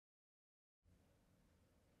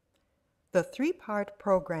The three-part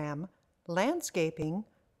program, Landscaping,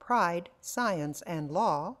 Pride, Science, and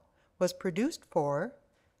Law, was produced for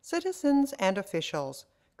citizens and officials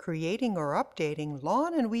creating or updating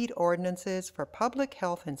lawn and weed ordinances for public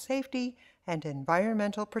health and safety and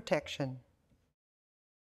environmental protection.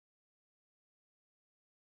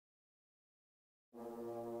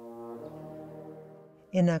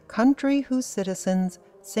 In a country whose citizens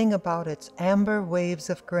sing about its amber waves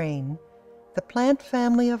of grain, the plant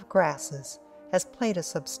family of grasses has played a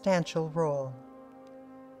substantial role.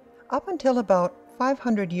 Up until about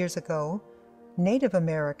 500 years ago, Native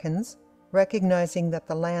Americans, recognizing that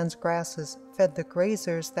the land's grasses fed the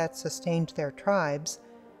grazers that sustained their tribes,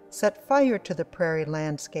 set fire to the prairie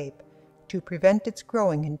landscape to prevent its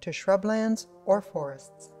growing into shrublands or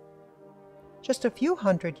forests. Just a few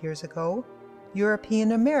hundred years ago,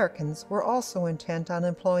 European Americans were also intent on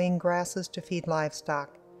employing grasses to feed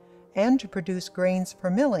livestock and to produce grains for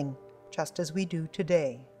milling, just as we do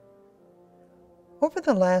today. Over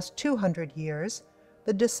the last 200 years,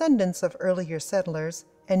 the descendants of earlier settlers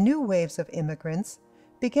and new waves of immigrants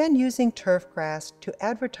began using turf grass to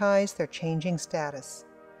advertise their changing status,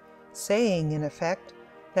 saying, in effect,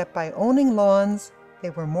 that by owning lawns, they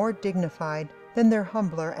were more dignified than their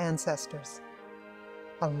humbler ancestors.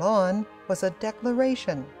 A lawn was a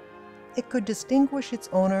declaration. It could distinguish its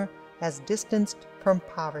owner as distanced from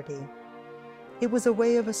poverty. It was a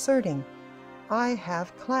way of asserting, I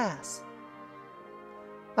have class.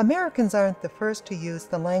 Americans aren't the first to use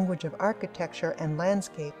the language of architecture and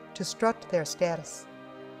landscape to strut their status.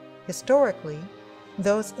 Historically,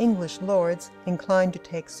 those English lords inclined to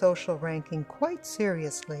take social ranking quite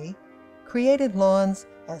seriously created lawns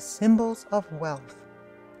as symbols of wealth.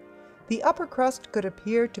 The upper crust could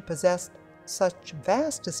appear to possess such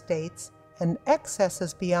vast estates and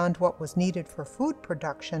excesses beyond what was needed for food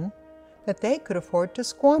production that they could afford to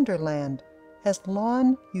squander land as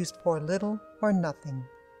lawn used for little or nothing.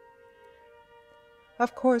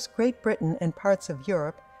 Of course, Great Britain and parts of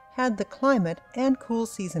Europe had the climate and cool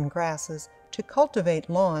season grasses to cultivate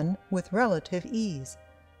lawn with relative ease.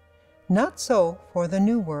 Not so for the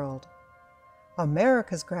New World.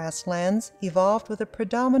 America's grasslands evolved with a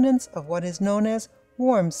predominance of what is known as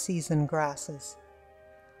warm season grasses.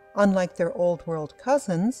 Unlike their Old World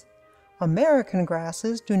cousins, American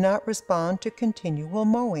grasses do not respond to continual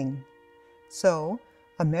mowing. So,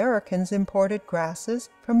 Americans imported grasses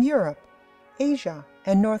from Europe, Asia,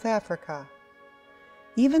 and North Africa.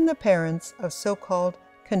 Even the parents of so-called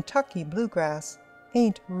Kentucky bluegrass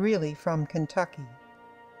ain't really from Kentucky.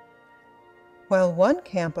 While one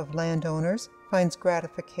camp of landowners finds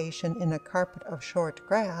gratification in a carpet of short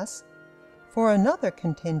grass, for another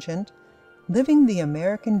contingent, living the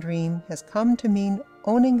American dream has come to mean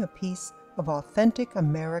owning a piece of authentic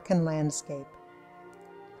American landscape.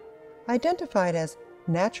 Identified as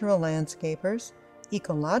natural landscapers,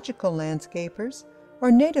 ecological landscapers,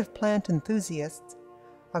 or native plant enthusiasts,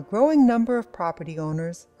 a growing number of property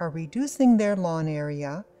owners are reducing their lawn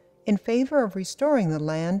area in favor of restoring the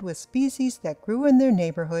land with species that grew in their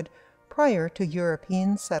neighborhood prior to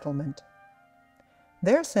European settlement.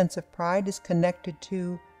 Their sense of pride is connected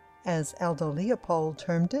to, as Aldo Leopold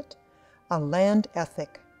termed it, a land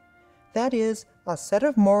ethic. That is, a set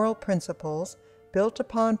of moral principles built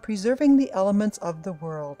upon preserving the elements of the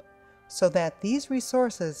world, so that these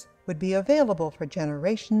resources would be available for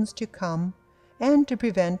generations to come and to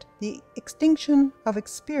prevent the extinction of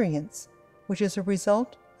experience, which is a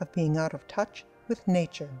result of being out of touch with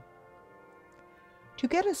nature. To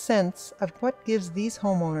get a sense of what gives these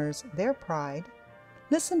homeowners their pride,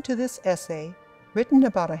 listen to this essay written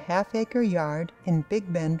about a half-acre yard in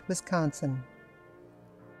Big Bend, Wisconsin.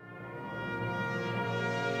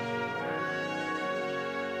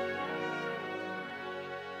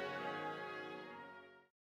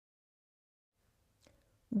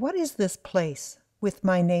 What is this place with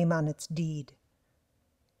my name on its deed?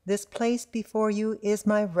 This place before you is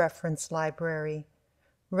my reference library,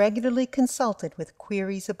 regularly consulted with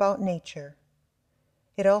queries about nature.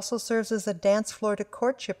 It also serves as a dance floor to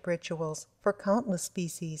courtship rituals for countless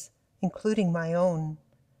species, including my own.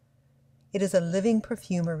 It is a living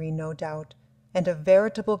perfumery, no doubt, and a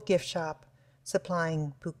veritable gift shop,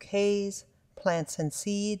 supplying bouquets, plants and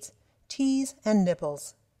seeds, teas and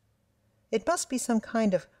nibbles. It must be some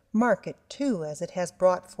kind of market, too, as it has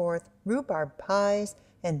brought forth rhubarb pies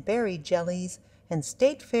and berry jellies and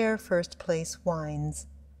state fair first-place wines.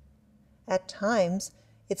 At times,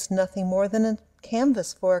 it's nothing more than a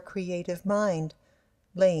canvas for a creative mind,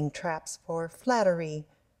 laying traps for flattery,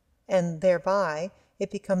 and thereby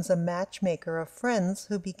it becomes a matchmaker of friends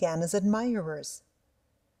who began as admirers.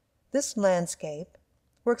 This landscape,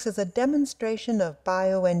 works as a demonstration of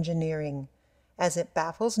bioengineering, as it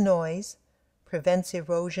baffles noise, prevents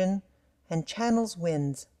erosion, and channels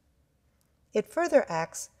winds. It further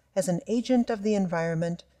acts as an agent of the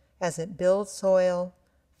environment as it builds soil,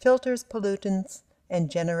 filters pollutants, and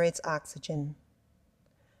generates oxygen.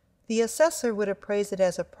 The assessor would appraise it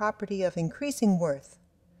as a property of increasing worth.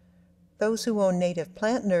 Those who own native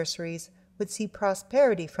plant nurseries would see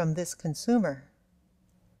prosperity from this consumer.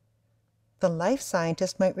 The life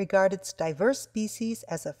scientist might regard its diverse species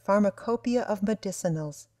as a pharmacopoeia of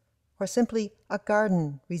medicinals, or simply a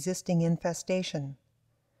garden resisting infestation.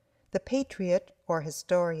 The patriot, or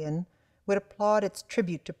historian, would applaud its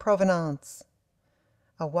tribute to provenance.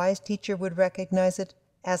 A wise teacher would recognize it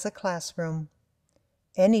as a classroom.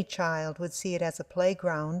 Any child would see it as a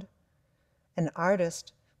playground. An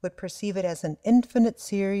artist would perceive it as an infinite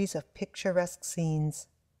series of picturesque scenes.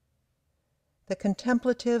 The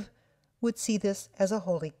contemplative would see this as a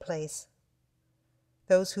holy place.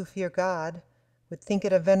 Those who fear God would think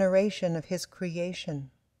it a veneration of His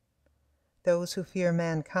creation. Those who fear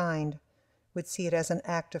mankind would see it as an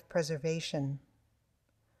act of preservation.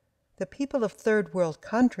 The people of third world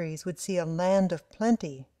countries would see a land of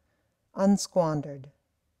plenty, unsquandered.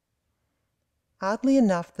 Oddly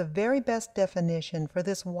enough, the very best definition for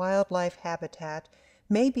this wildlife habitat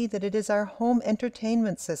may be that it is our home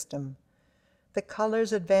entertainment system. The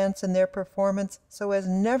colors advance in their performance so as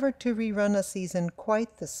never to rerun a season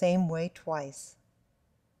quite the same way twice.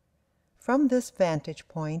 From this vantage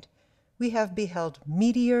point, we have beheld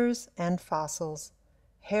meteors and fossils,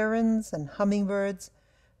 herons and hummingbirds,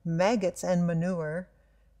 maggots and manure,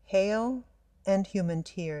 hail and human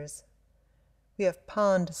tears. We have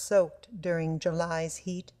pond-soaked during July's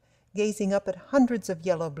heat, gazing up at hundreds of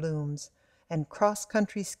yellow blooms, and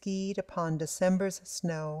cross-country skied upon December's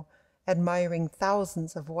snow, admiring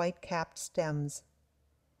thousands of white-capped stems.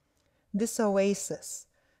 This oasis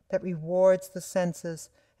that rewards the senses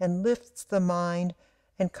and lifts the mind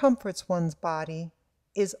and comforts one's body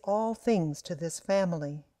is all things to this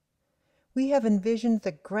family. We have envisioned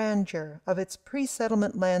the grandeur of its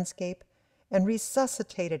pre-settlement landscape and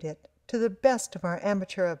resuscitated it to the best of our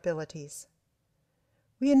amateur abilities.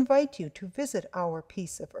 We invite you to visit our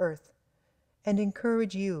piece of earth and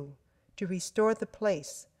encourage you to restore the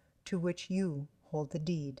place to which you hold the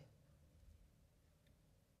deed.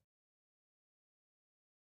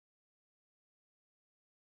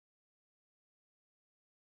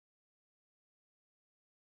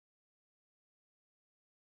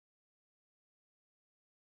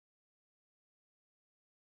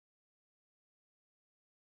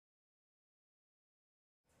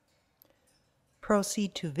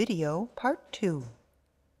 Proceed to video part 2.